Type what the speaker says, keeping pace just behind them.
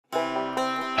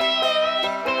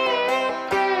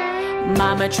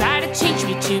Mama tried to teach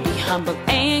me to be humble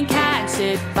and kind.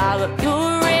 Said follow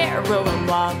your arrow and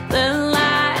walk the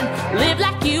line. Live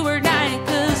like you were dying,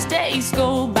 'cause days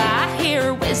go by.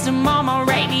 Hear wisdom on my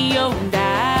radio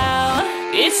dial.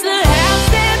 It's the house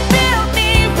that built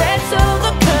me, red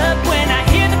silver cup. When I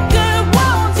hear the good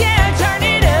ones, yeah, turn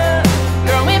it up.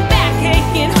 Throwing back,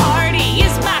 aching hearty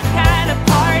is my kind of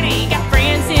party. Got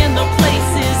friends in the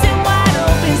places and wide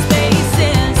open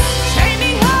spaces. Take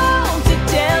me home to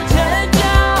Delta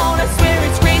Dawn. I swear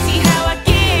it's crazy how I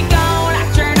get gone. I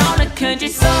turn on a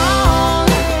country song.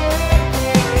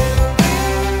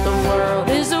 The world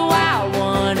is a wild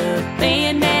one, up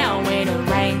and down. When it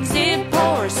rains it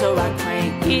pours, so I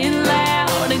crank it